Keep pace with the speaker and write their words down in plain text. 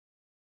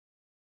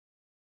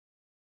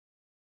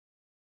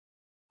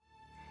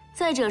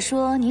再者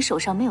说，你手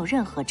上没有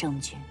任何证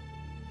据，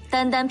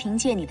单单凭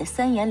借你的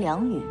三言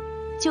两语，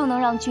就能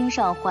让君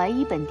上怀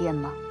疑本殿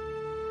吗？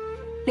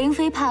灵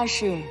妃怕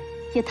是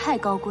也太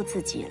高估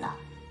自己了。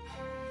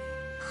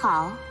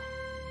好，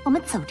我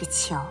们走着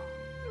瞧。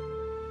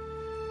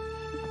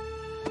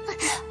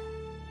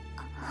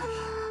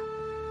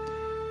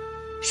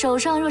手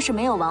上若是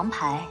没有王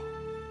牌，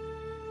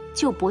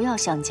就不要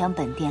想将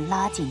本殿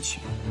拉进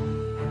去。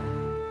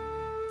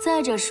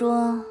再者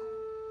说，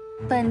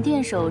本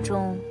殿手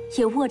中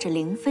也握着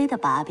灵妃的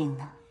把柄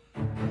呢。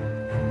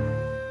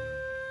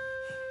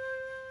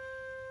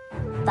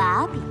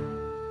把柄？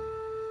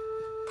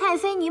太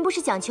妃，您不是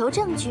讲求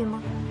证据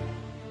吗？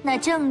那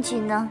证据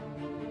呢？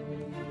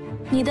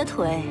你的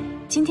腿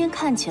今天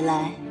看起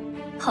来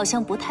好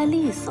像不太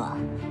利索。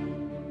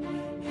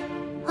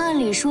按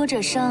理说，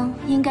这伤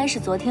应该是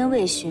昨天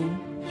魏巡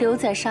留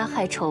在杀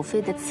害丑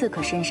妃的刺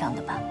客身上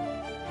的吧？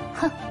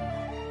哼，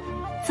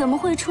怎么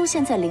会出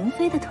现在灵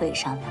妃的腿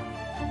上呢？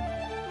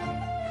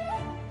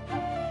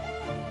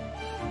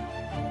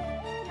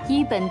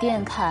依本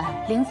殿看，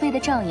灵妃的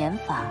障眼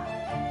法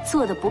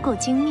做得不够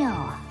精妙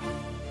啊。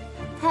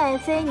太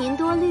妃，您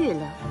多虑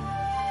了。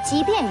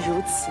即便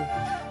如此，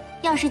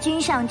要是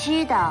君上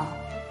知道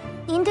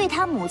您对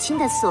他母亲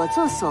的所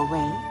作所为，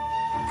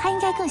他应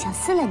该更想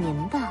撕了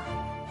您吧？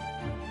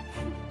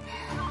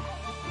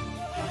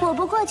我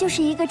不过就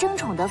是一个争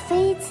宠的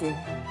妃子，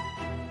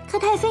可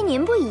太妃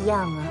您不一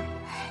样啊，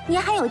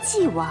您还有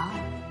继王，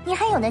您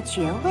还有那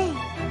爵位。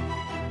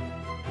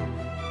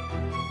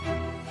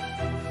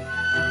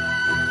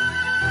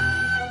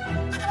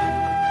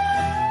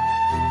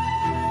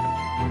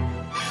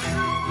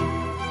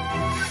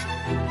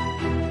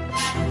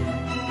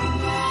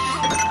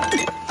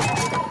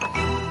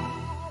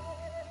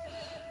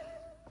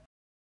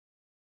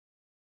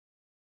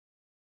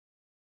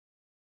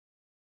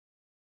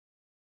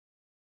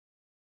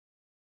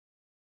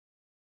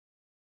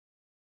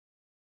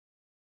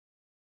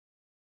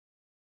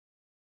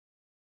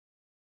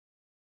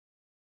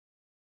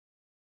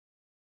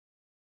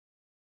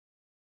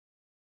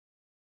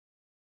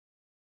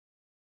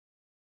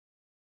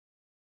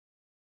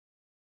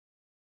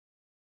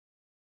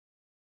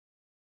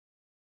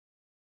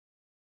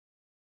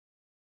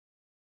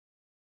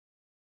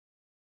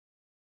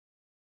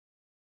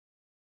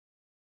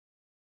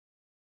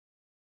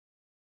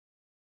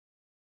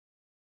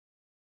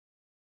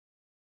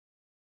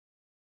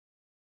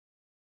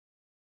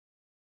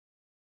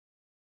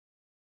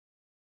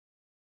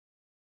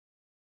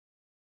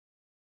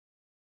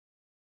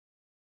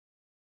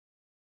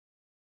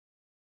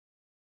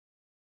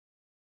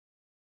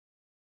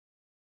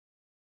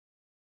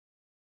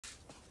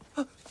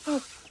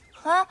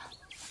啊！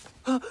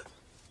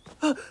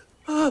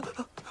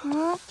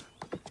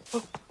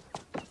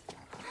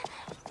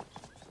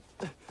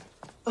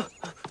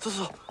走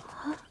走。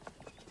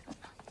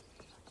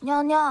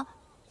娘娘，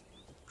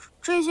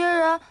这些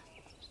人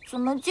怎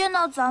么见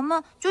到咱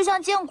们就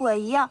像见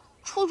鬼一样，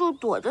处处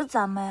躲着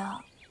咱们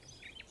呀？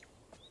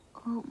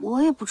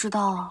我也不知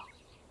道啊。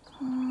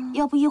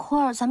要不一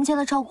会儿咱们叫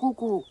他赵姑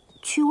姑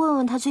去问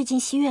问他最近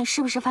西院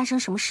是不是发生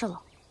什么事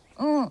了？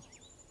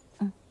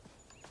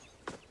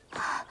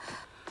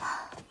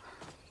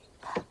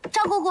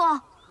赵姑姑，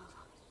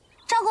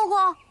赵姑姑，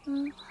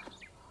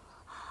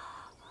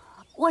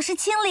我是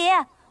青离，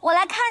我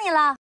来看你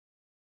了。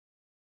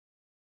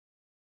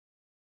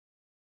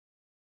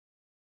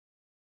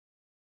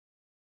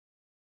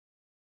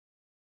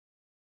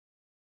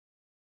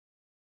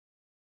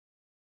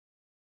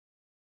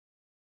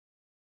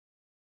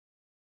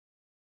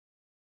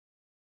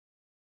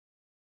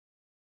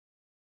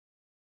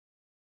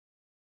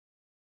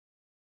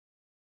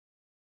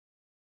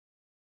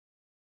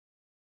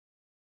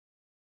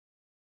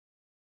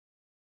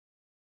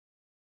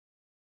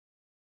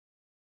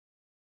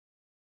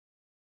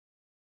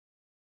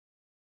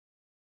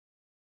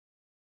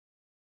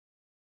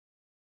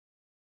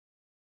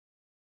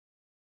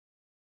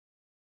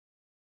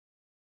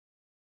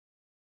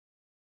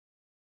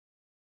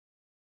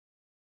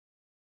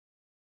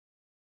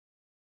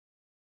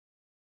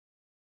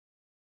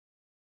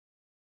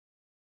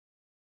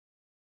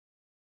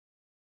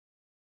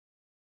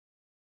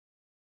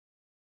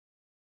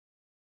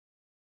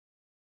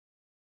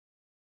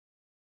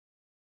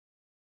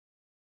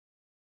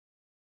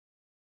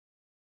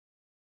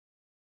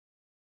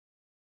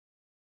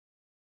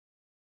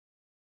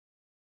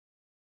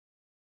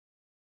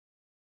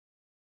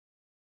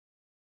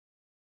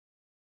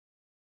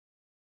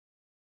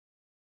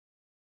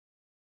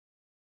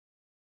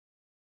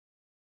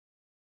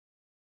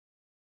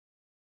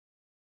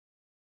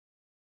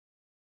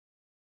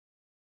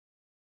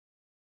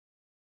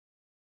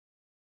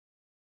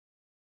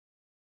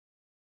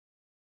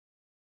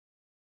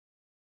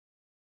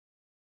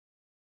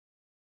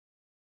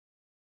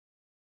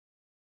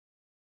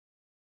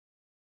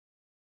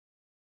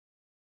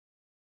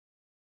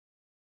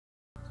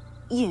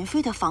尹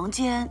妃的房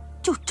间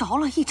就着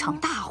了一场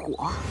大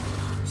火。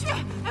去，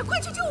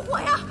快去救火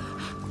呀！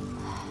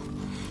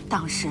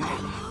当时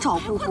赵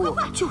姑姑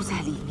就在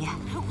里面。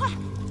快！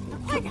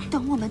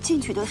等我们进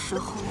去的时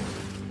候，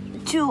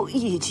就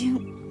已经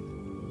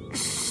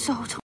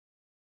烧成。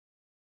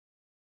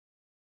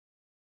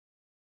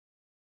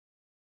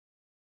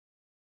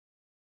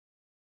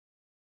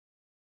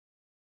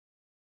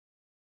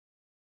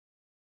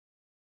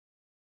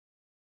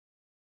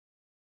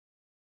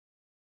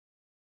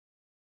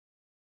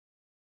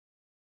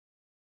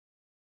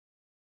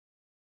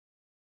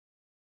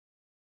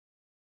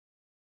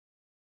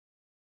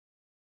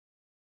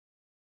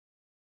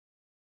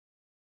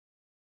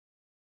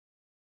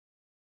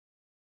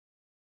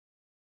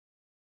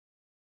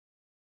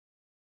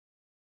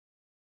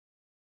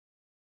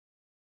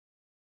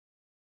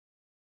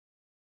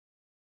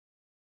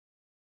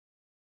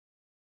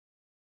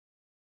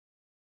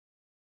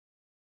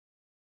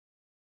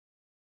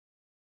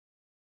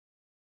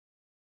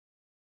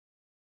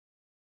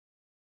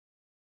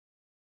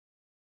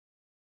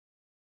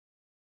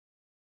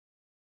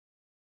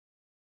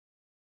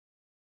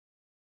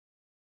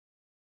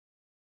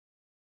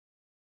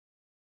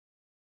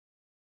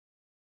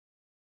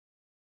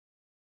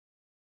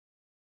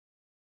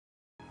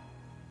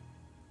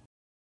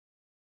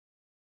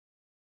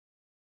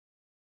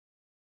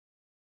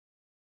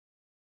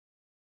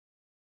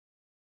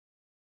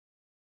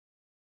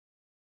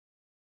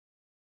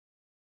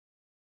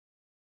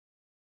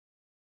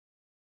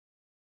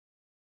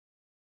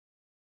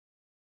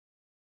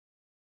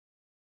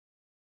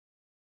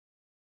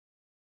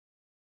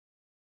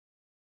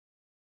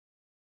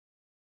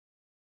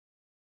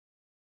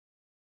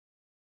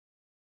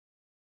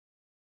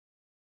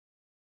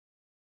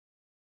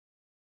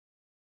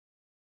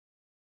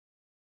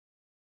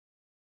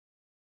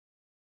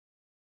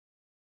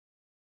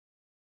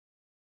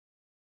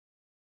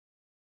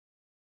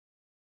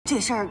这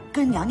事儿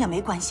跟娘娘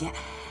没关系。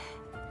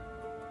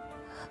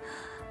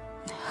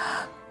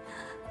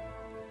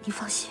你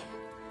放心，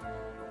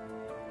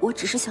我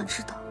只是想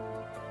知道，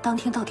当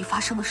天到底发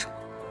生了什么。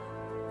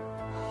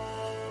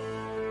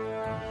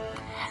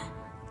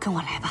跟我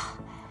来吧。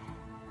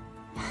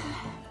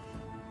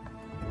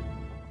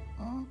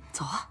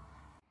走啊。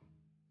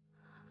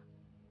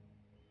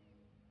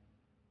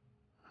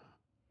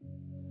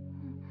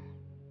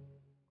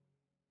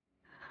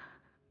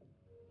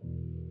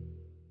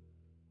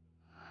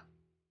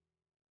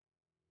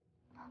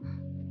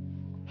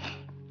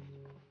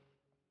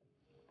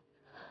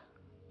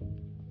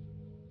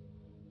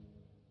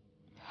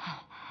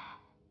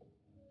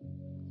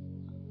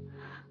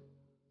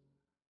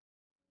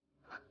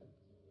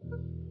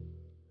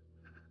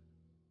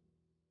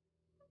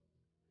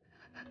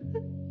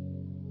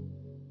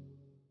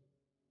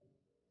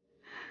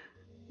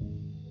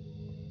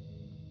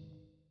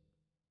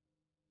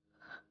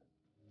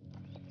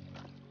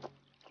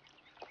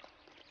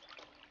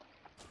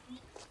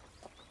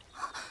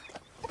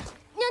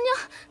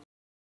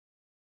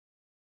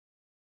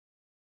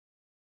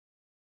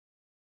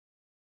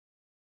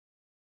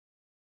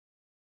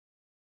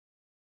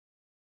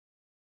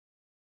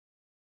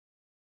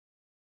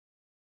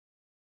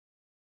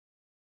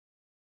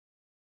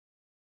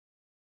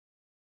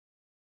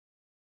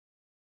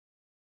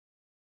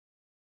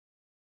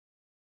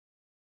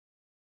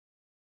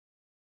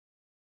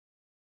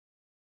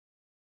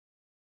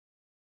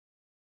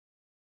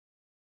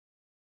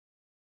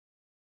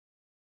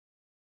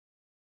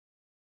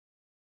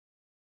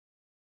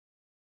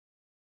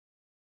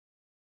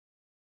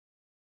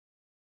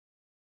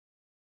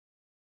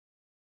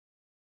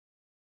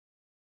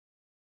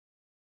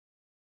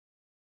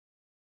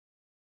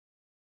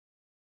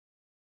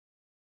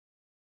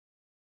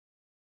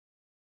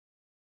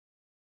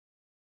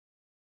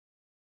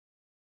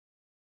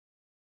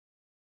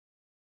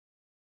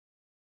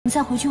你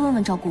再回去问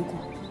问赵姑姑，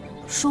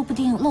说不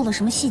定漏了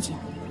什么细节。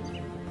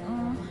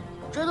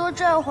这都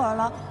这会儿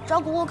了，赵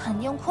姑姑肯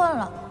定困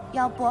了，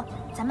要不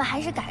咱们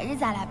还是改日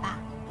再来吧。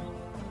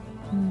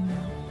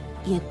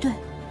也对。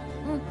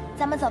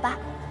咱们走吧。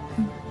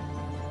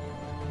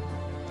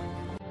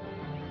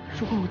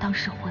如果我当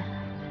时回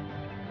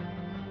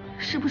来，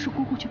是不是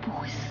姑姑就不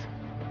会死？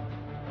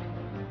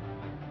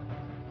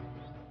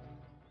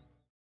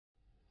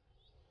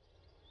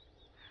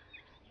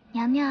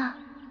娘娘，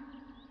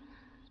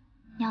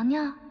娘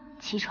娘，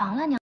起床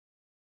了，娘。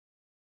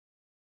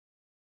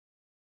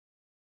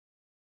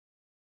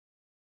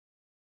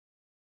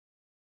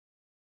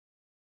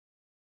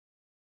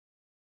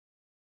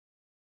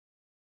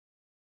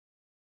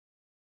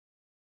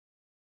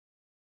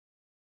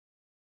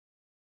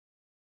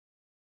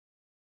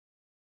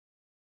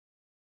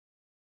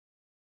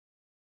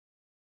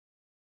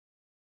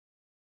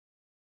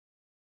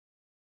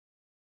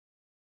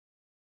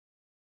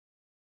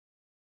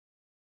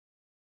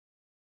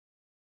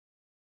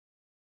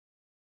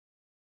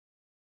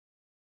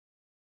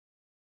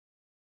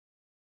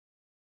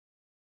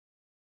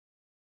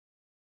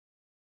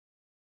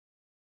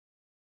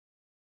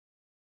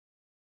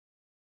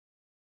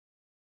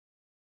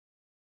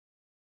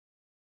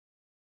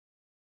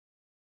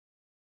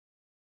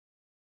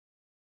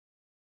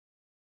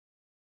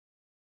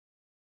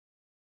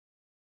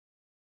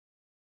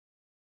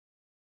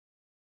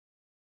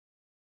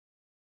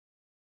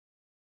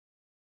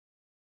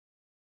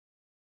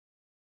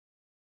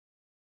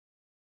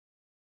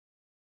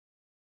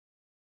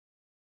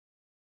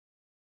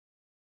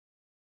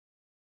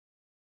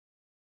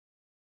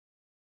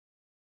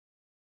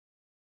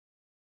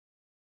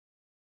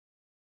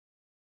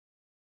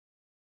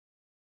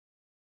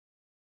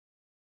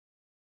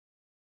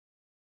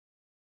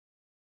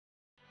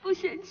不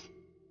嫌弃。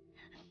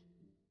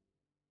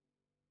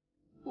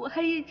我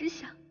还一直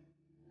想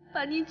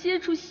把您接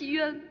出戏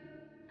院呢。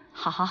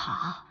好，好，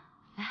好，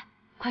来，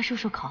快漱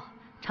漱口，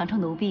尝尝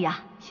奴婢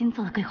呀新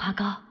做的桂花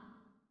糕。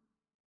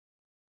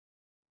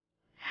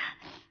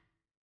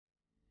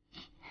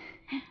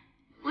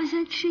我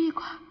先吃一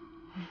块。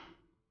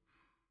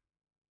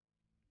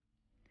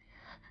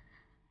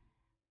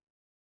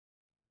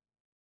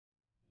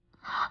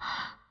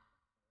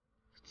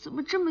怎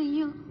么这么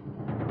硬？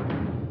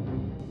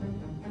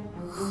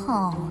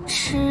好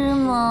吃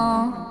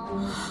吗？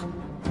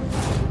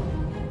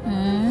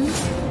嗯。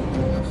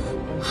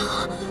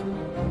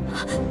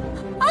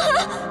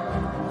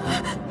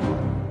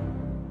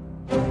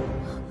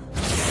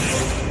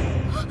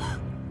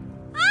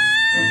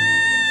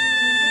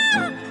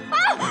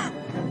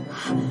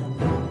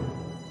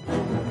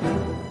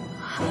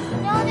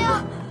娘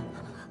娘，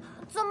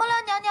怎么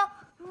了？娘娘，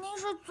您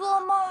是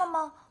做梦了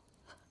吗？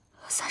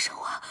三生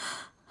花，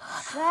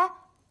谁？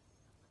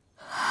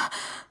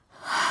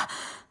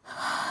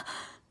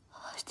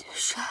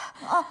是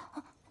啊。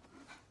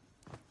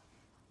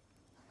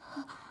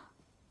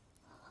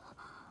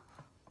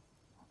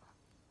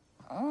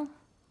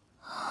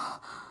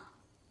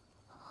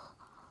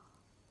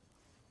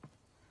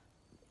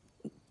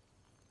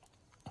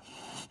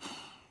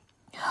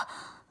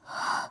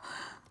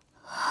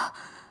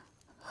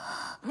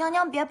娘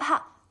娘别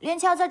怕，连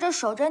桥在这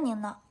守着您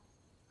呢。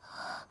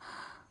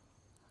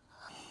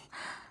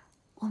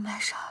我没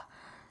事儿，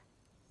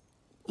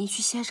你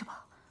去歇着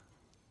吧，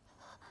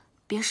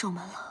别守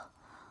门了。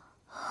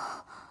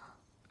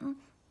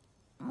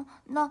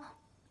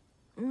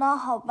那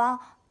好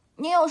吧，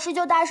您有事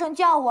就大声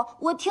叫我，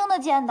我听得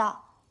见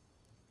的。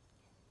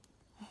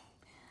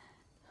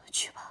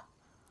去吧。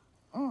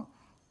嗯。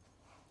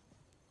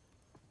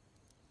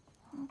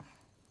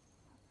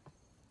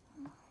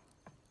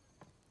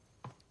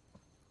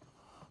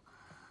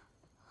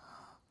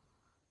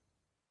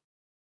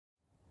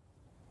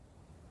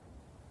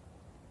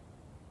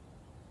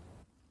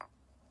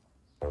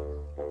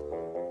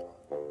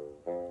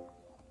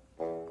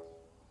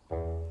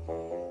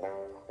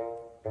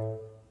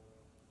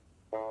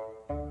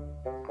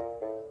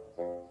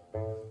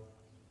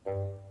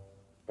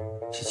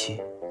七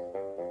七，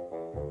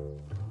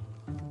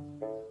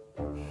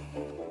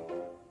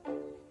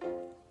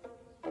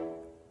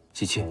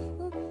七七，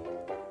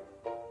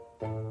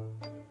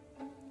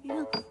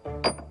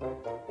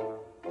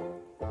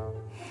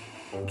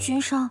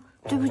君上，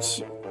对不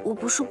起，我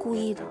不是故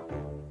意的。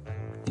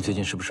你最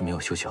近是不是没有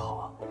休息好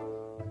啊？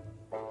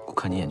我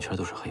看你眼圈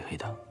都是黑黑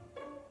的。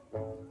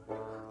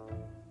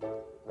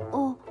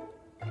哦，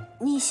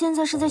你现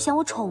在是在嫌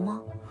我丑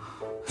吗？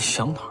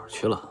想哪儿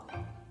去了？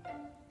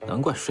难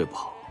怪睡不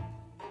好，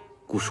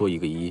姑说一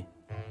个1，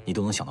你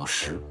都能想到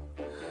10。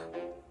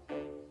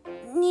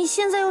你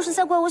现在又是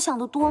在怪我想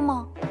的多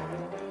吗？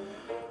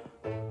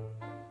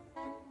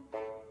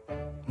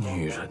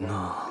女人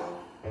呐。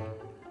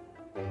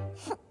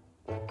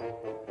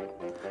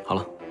好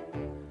了，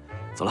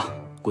走了，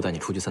姑带你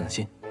出去散散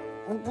心。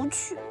我不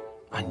去。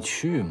哎，你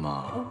去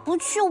嘛！我不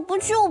去，我不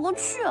去，我不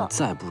去！你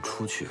再不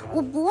出去，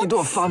我不去！你都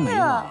要发霉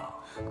了。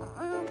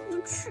不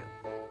去。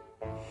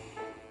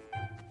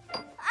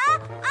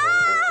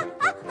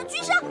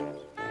君上！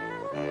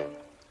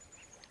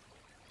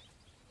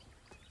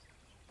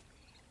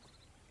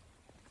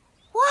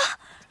哇，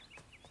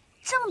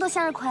这么多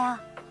向日葵啊！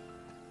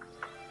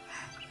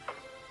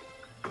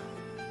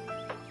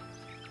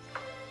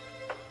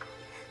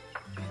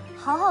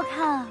好好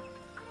看啊！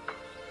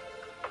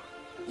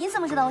你怎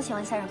么知道我喜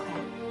欢向日葵啊？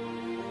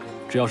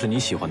只要是你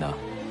喜欢的，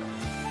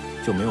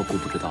就没有姑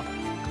不知道的。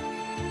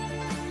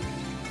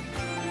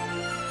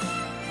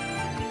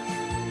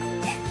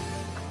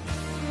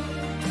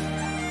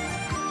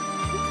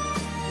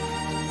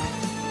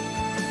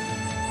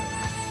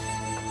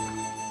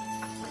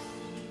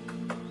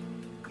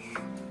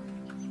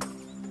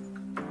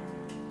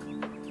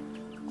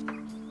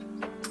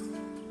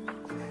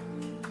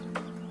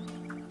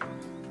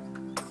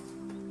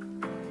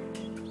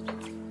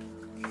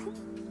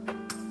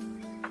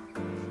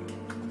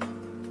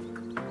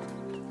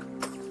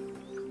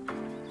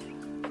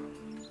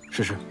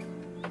试试。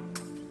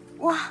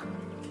哇！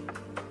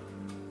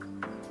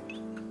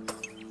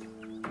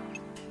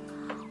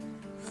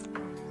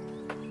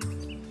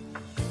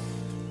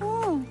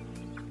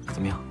怎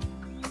么样？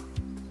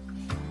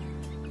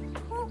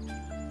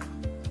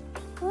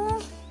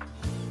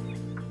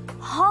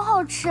好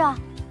好吃啊！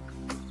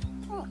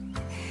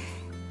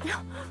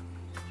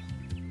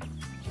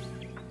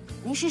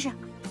你试试。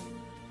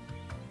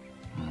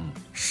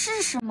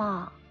试试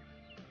嘛。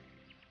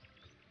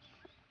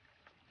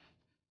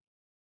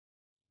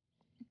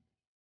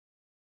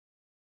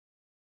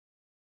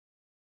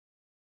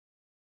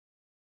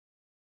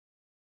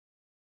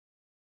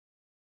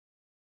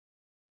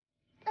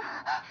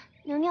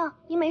娘娘，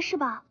您没事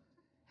吧？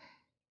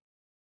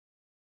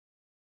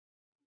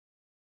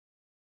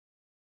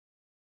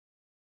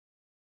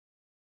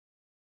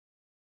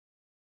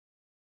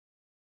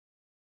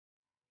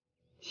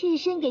妾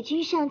身给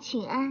君上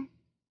请安。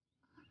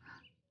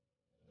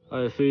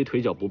爱妃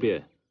腿脚不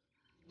便，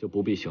就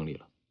不必行礼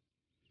了。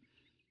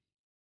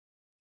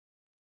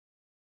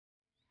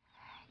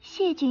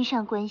谢君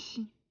上关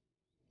心。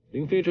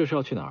灵妃这是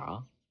要去哪儿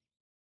啊？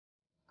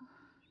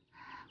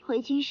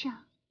回君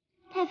上，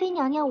太妃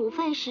娘娘午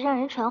饭时让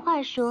人传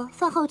话说，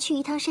饭后去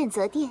一趟善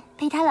泽殿，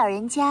陪她老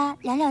人家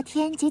聊聊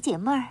天，解解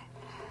闷儿。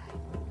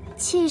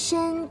妾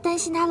身担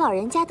心她老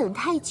人家等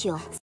太久。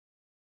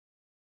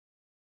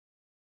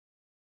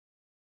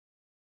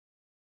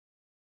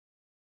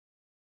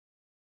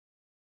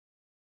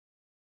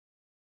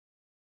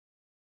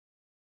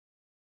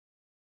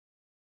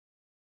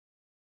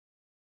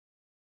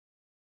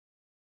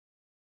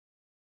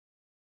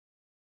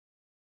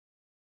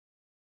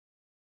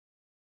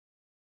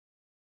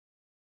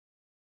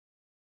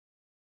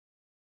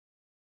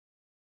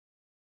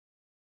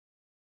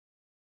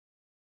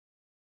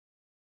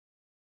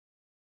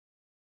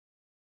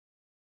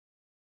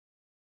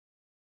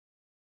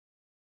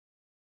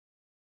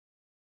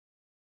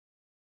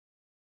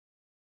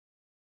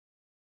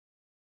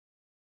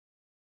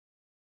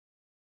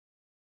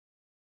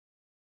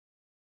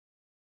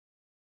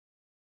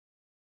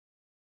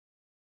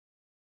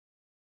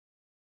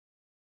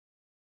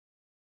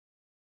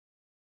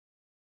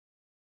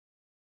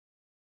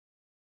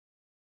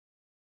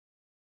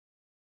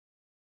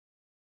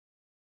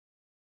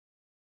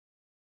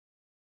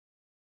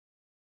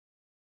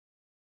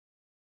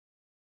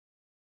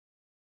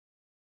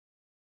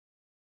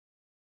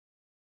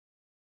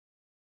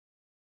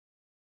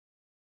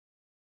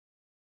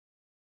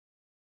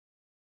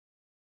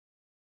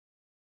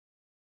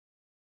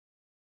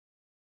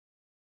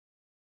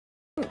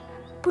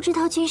不知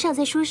道君上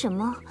在说什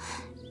么。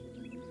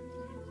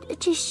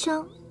这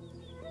伤，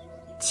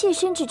妾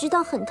身只知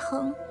道很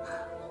疼。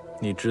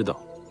你知道，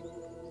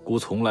孤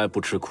从来不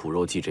吃苦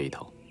肉计这一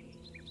套。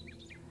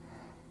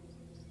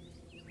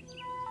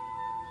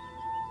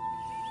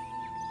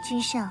君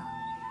上，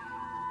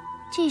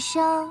这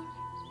伤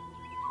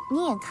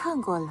你也看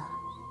过了，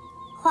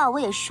话我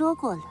也说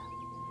过了。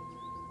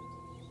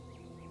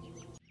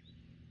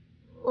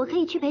我可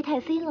以去陪太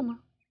妃了吗？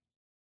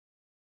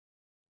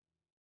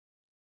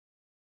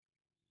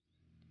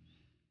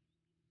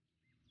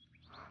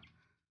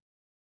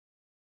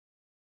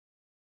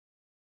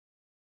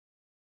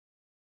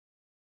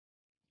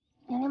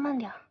娘娘慢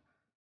点儿。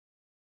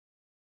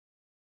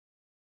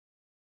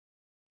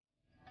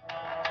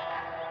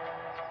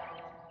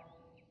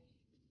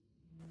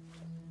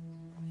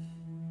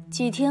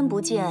几天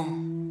不见，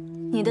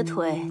你的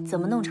腿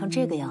怎么弄成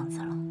这个样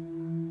子了？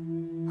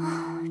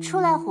出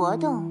来活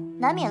动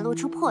难免露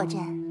出破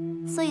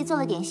绽，所以做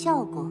了点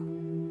效果。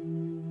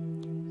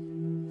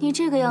你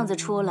这个样子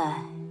出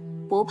来，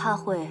不怕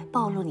会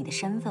暴露你的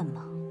身份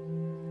吗？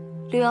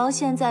吕敖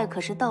现在可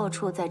是到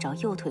处在找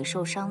右腿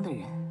受伤的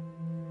人，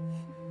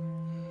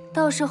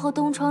到时候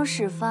东窗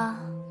事发，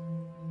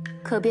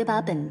可别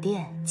把本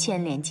殿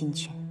牵连进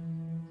去。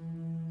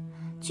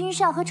君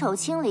上和丑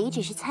清离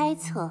只是猜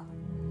测，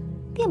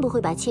并不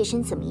会把妾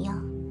身怎么样。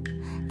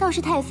倒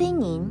是太妃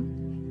您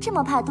这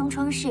么怕东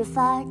窗事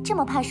发，这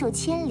么怕受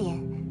牵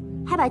连，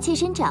还把妾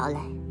身找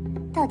来，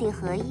到底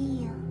何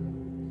意呀？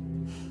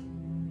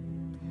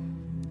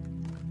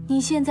你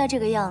现在这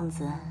个样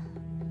子，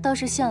倒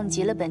是像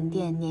极了本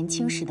殿年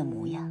轻时的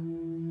模样。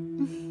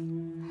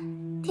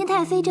听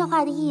太妃这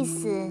话的意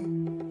思，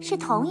是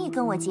同意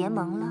跟我结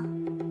盟了。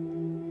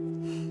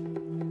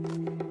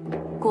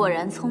果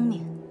然聪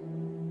明。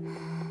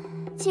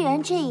既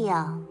然这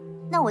样，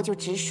那我就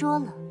直说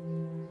了。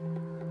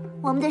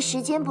我们的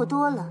时间不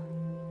多了，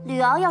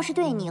吕敖要是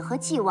对你和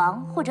纪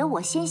王或者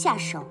我先下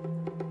手，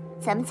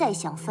咱们再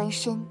想翻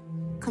身，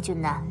可就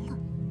难了。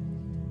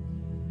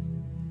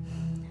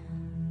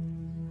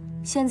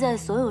现在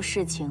所有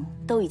事情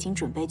都已经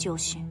准备就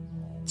绪，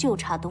就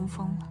差东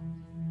风了。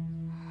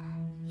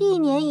1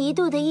年1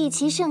度的一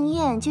期盛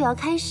宴就要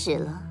开始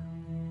了，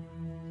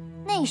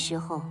那时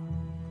候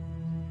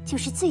就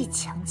是最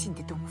强劲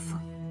的东风。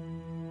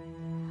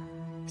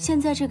现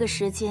在这个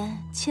时间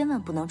千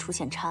万不能出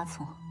现差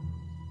错，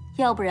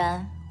要不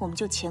然我们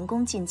就前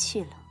功尽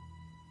弃了。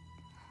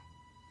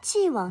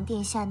纪王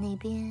殿下那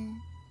边，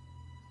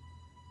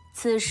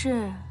此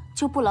事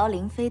就不劳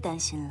灵妃担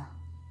心了。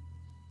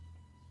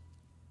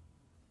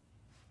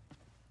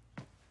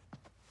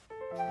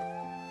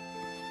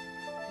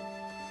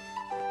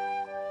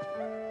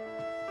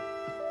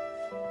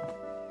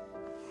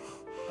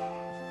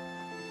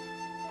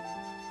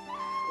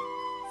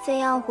非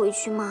要回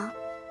去吗？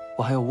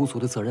我还有无足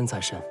的责任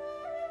在身，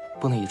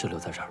不能一直留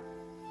在这儿。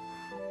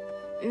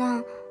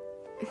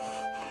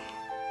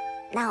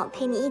那我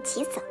陪你一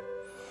起走。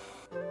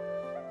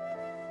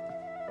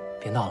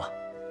别闹了，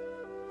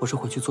我是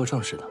回去做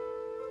正事的。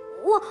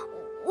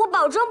我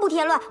保证不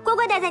添乱，乖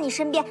乖待在你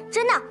身边，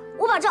真的，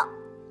我保证。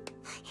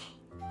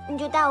你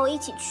就带我一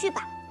起去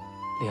吧。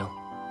玲，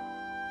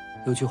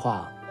有句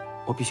话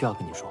我必须要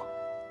跟你说。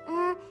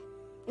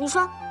你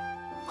说。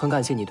很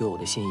感谢你对我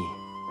的心意，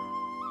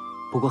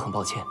不过很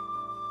抱歉，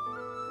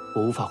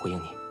我无法回应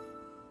你。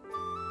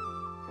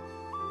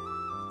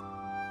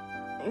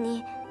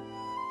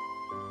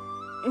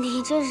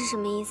你这是什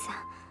么意思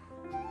啊？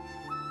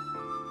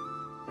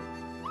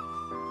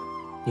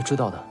你知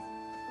道的，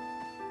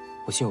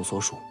我心有所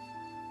属。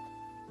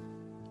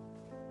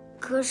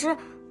可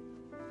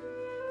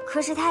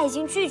是他已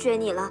经拒绝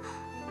你了，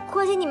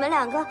况且你们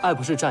两个……爱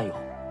不是占有，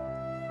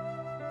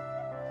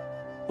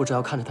我只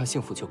要看着他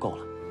幸福就够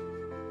了。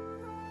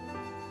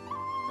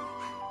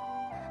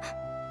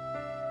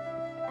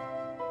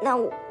那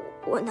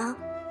我呢？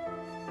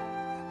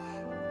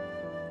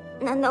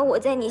难道我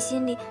在你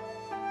心里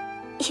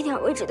一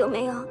点位置都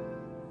没有？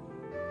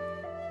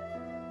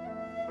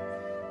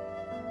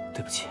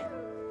对不起。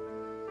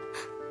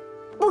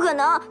不可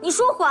能，你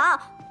说谎，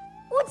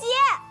无极！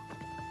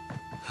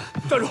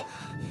站住！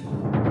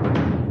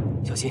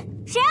小心！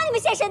谁让你们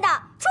现身的？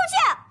出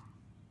去！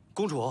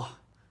公主，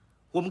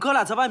我们哥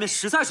俩在外面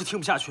实在是听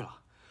不下去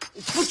了。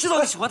我不知道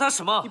你喜欢他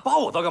什么。你扒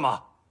我刀干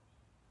嘛？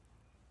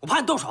我怕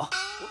你动手。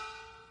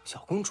小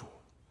公主，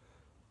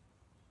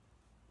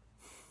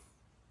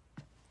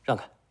让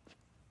开！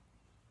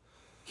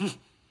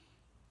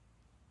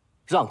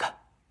让开！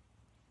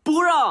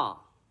不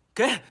让！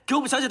给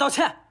我们小姐道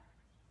歉！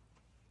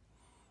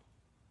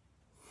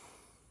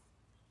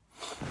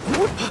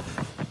住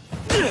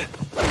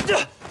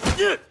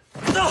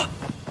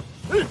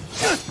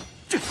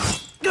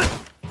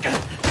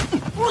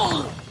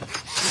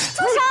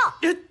手！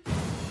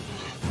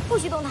不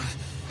许动他！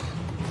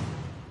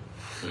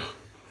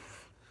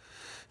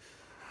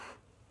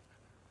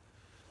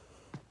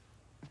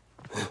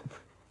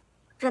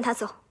让他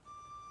走。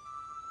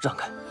让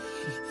开！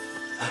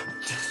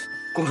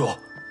公主。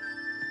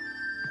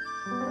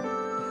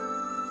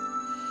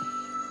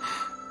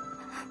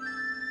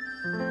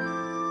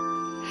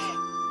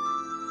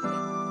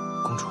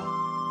公主，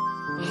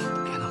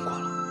别难过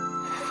了。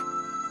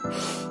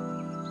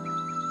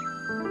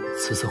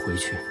此次回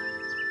去，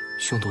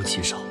凶多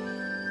吉少，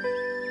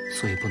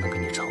所以不能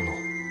跟你承诺。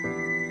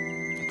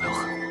你不要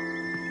恨我。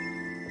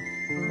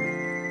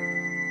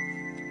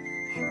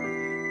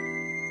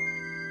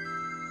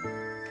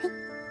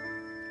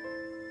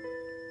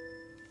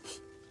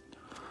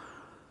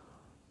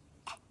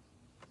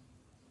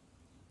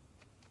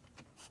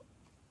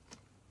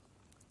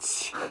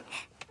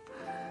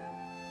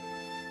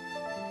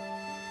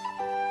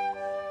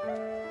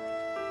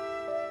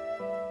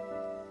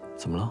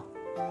怎么了？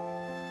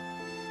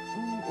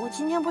我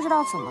今天不知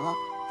道怎么了，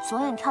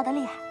左眼跳得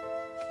厉害。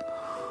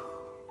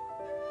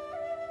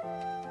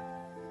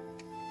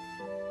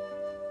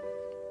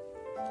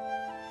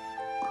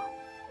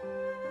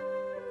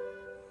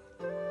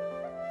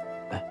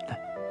来，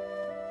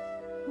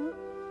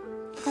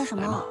干什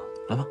么？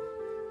来吧。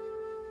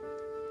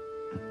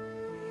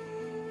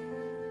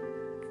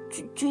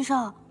君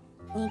上，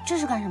你这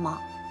是干什么？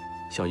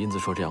小银子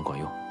说这样管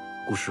用，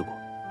姑试过，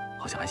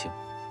好像还行。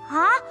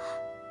啊？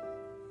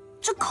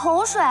这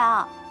口水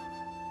啊！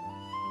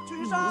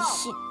君上，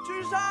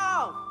君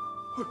上！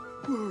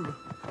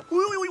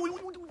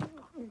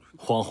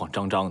慌慌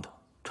张张的，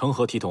成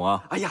何体统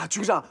啊！哎呀，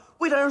君上，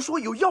魏大人说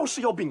有要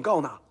事要禀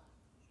告呢。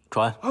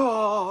传。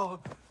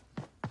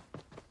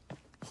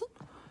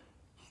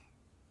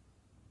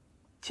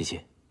琪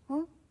琪，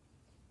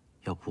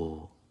要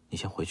不你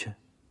先回去，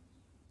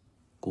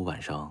姑晚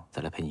上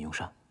再来陪你用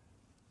膳。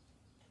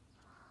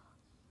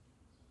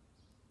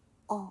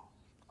哦。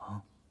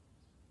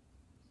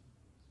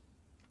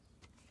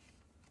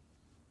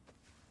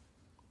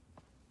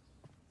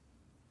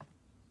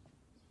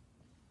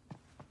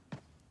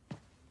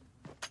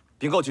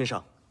禀告君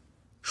上，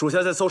属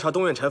下在搜查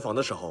东院柴房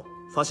的时候，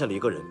发现了一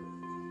个人。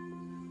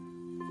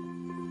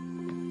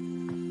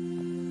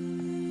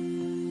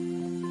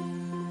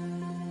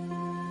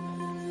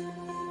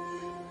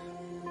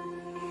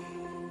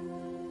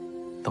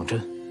当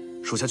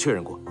真？属下确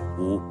认过，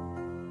无误。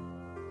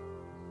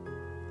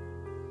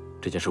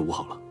这件事捂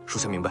好了，属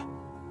下明白。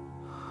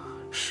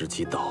时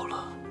机到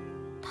了。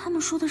他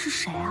们说的是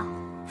谁啊？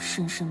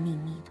神神秘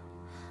秘的，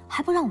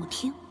还不让我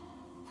听。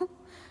哼，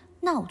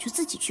那我就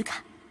自己去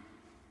看。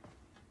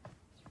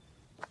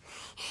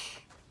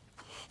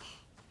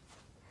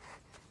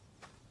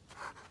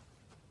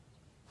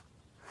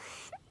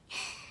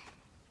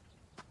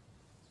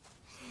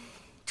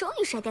终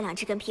于甩掉2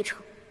只跟屁虫。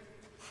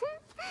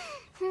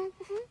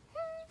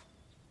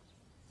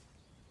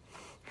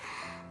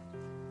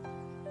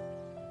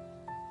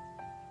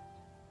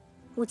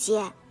无极，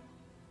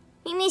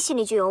明明心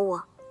里就有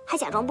我，还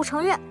假装不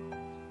承认。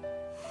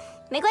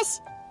没关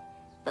系，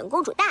本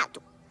公主大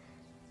度，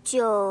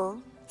就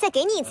再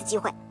给你一次机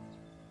会。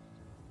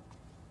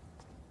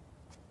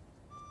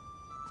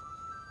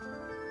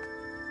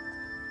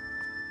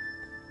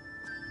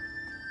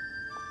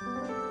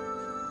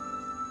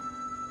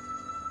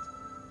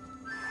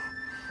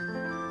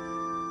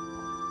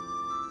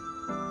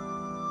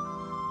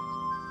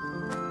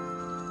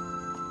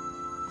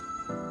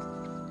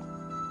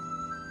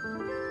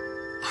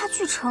他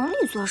去城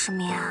里做什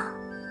么呀？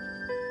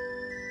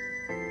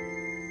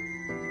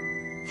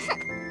哼，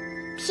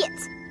骗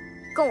子！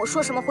跟我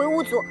说什么回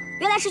巫族，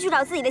原来是去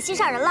找自己的心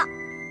上人了。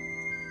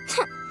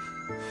哼！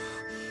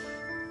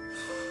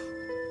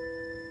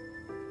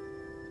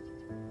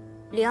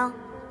灵，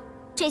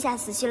这下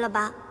死心了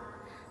吧？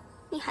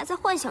你还在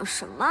幻想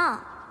什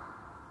么？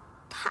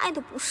他爱的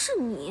不是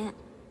你。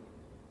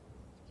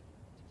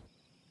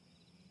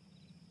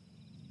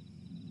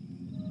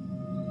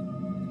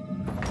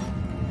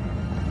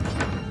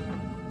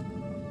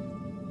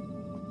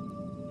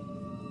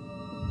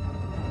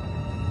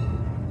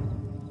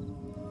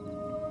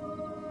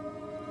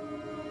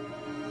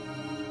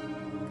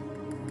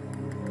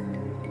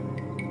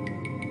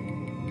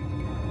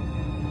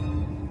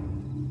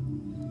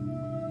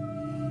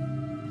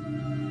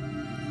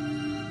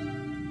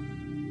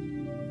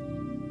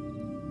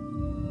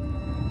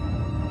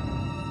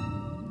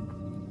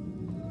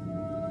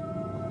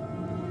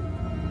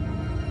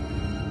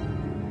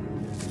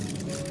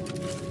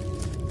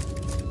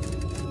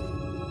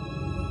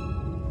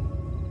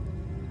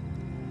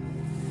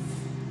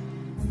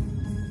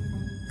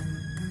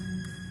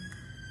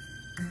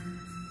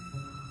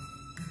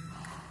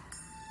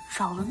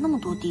找了那么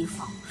多地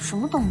方，什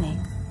么都没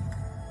有。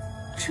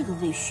这个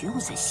魏学又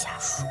在瞎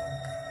说。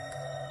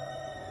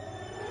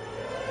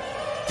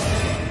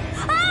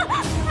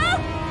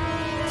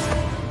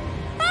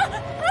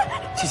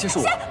琪琪是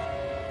我。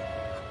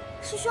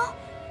师兄，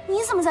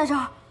你怎么在这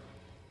儿？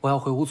我要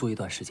回巫族一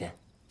段时间，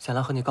想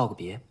来和你告个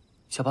别。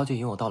小八就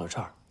引我到了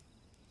这儿，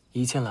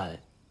一进来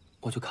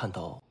我就看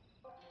到。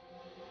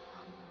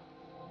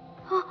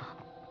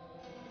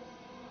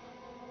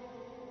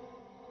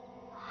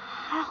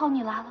还好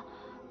你来了。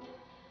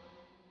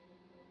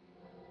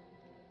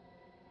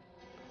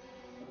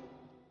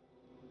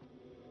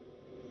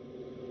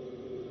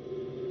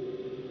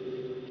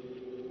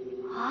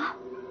啊，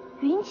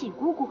云锦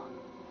姑姑。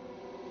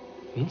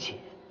云锦。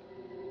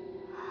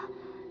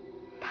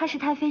她是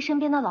太妃身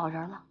边的老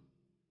人了。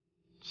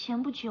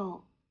前不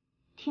久，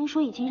听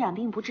说已经染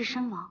病不治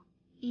身亡，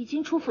已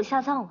经出府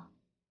下葬了。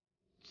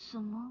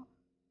怎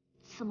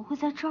么会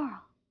在这儿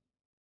啊？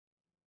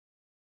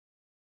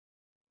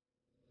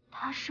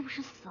他是不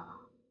是死了？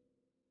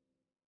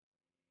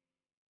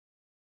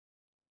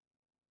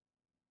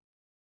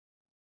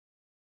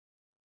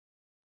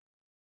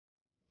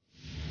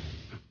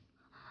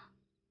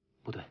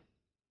不对，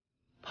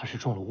他是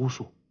中了巫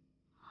术。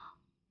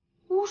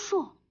巫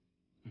术？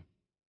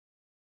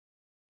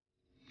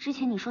之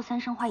前你说三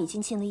生花已经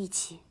进了一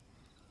期，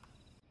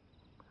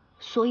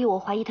所以我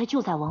怀疑他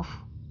就在王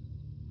府。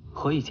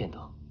何以见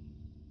得？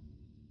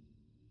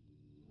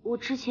我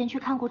之前去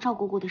看过赵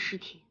姑姑的尸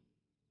体。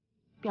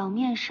表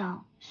面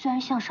上虽然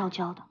像烧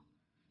焦的，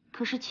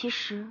可是其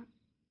实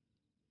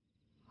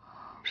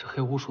是黑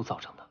巫术造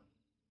成的。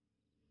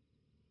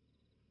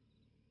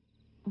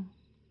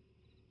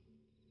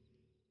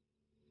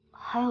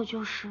还有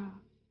就是，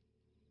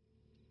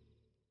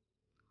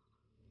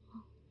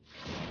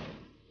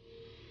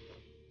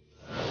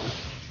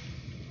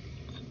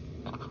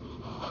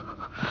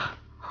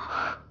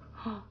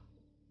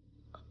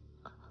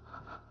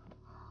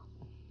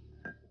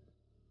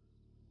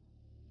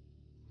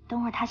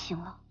等会儿他醒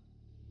了，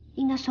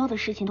应该所有的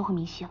事情都会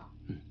明晰了。